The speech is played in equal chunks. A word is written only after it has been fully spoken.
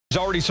He's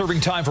already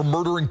serving time for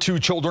murdering 2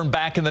 children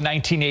back in the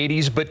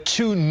 1980s, but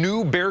 2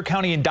 new Bexar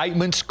County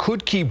indictments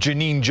could keep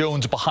Genene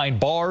Jones behind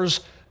bars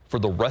for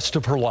the rest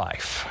of her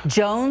life.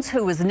 Jones,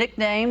 who was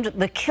nicknamed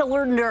the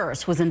killer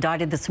nurse, was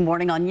indicted this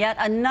morning on yet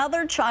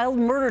another child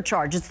murder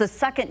charge. It's the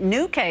second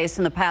new case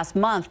in the past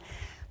month,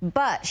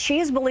 but she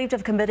is believed to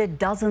have committed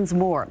dozens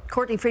more.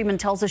 Courtney Friedman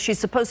tells us she's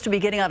supposed to be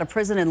getting out of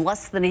prison in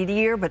less than a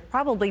year, but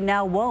probably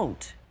now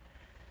won't.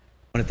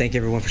 I want to thank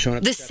everyone for showing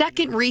up. The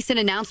second recent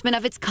announcement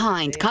of its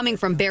kind coming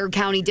from Bexar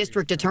County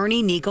District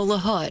Attorney Nico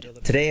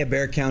LaHood. Today, a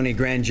Bexar County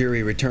grand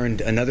jury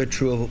returned another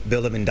true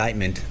bill of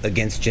indictment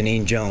against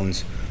Genene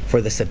Jones for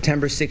the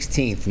September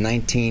 16th,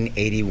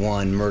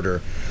 1981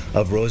 murder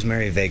of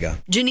Rosemary Vega.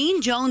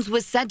 Genene Jones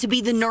was said to be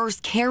the nurse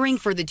caring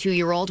for the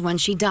 2-year-old when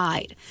she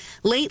died.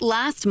 Late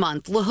last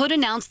month, LaHood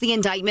announced the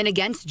indictment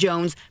against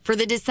Jones for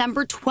the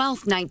December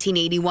 12th,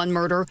 1981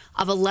 murder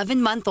of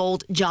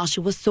 11-month-old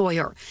Joshua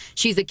Sawyer.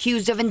 She's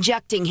accused of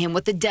injecting him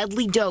with a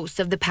deadly dose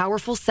of the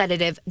powerful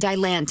sedative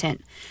Dilantin.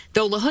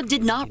 Though LaHood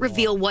did not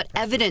reveal what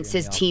evidence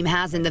his team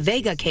has in the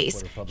Vega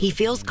case, he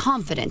feels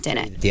confident in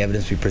it. The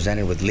evidence we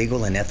presented was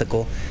legal and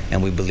ethical,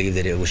 and we believe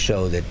that it will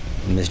show that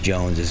Ms.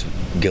 Jones is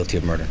guilty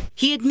of murder.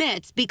 He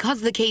admits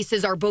because the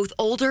cases are both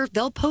older,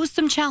 they'll pose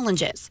some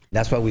challenges.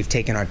 That's why we've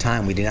taken our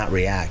time. We did not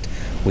react.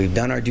 We've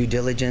done our due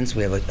diligence.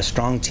 We have a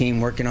strong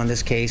team working on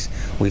this case.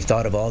 We've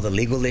thought of all the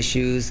legal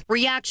issues.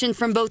 Reaction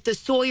from both the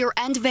Sawyer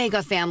and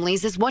Vega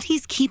families is what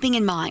he's keeping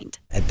in mind.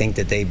 I think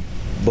that they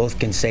both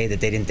can say that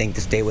they didn't think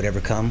this day would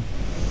ever come.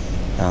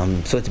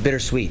 So it's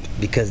bittersweet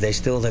because they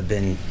still have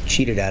been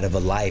cheated out of a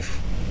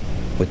life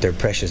with their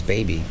precious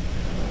baby.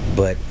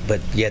 But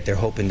yet they're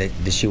hoping that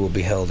she will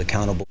be held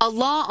accountable. A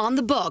law on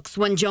the books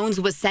when Jones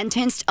was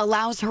sentenced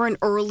allows her an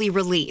early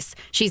release.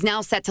 She's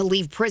now set to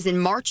leave prison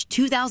March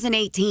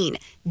 2018,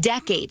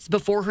 decades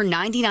before her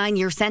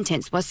 99-year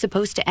sentence was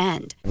supposed to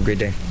end. Have a great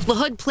day.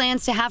 LaHood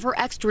plans to have her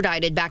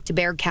extradited back to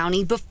Bexar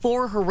County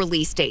before her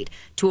release date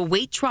to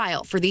await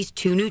trial for these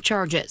 2 new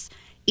charges.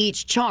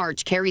 Each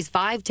charge carries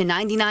 5 to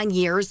 99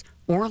 years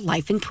or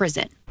life in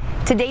prison.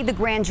 Today, the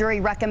grand jury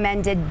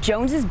recommended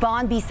Jones's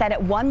bond be set at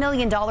 $1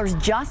 million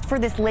just for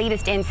this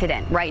latest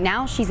incident. Right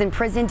now, she's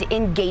imprisoned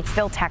in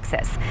Gatesville,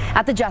 Texas.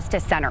 At the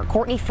Justice Center,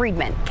 Courtney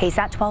Friedman,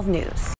 KSAT 12 News.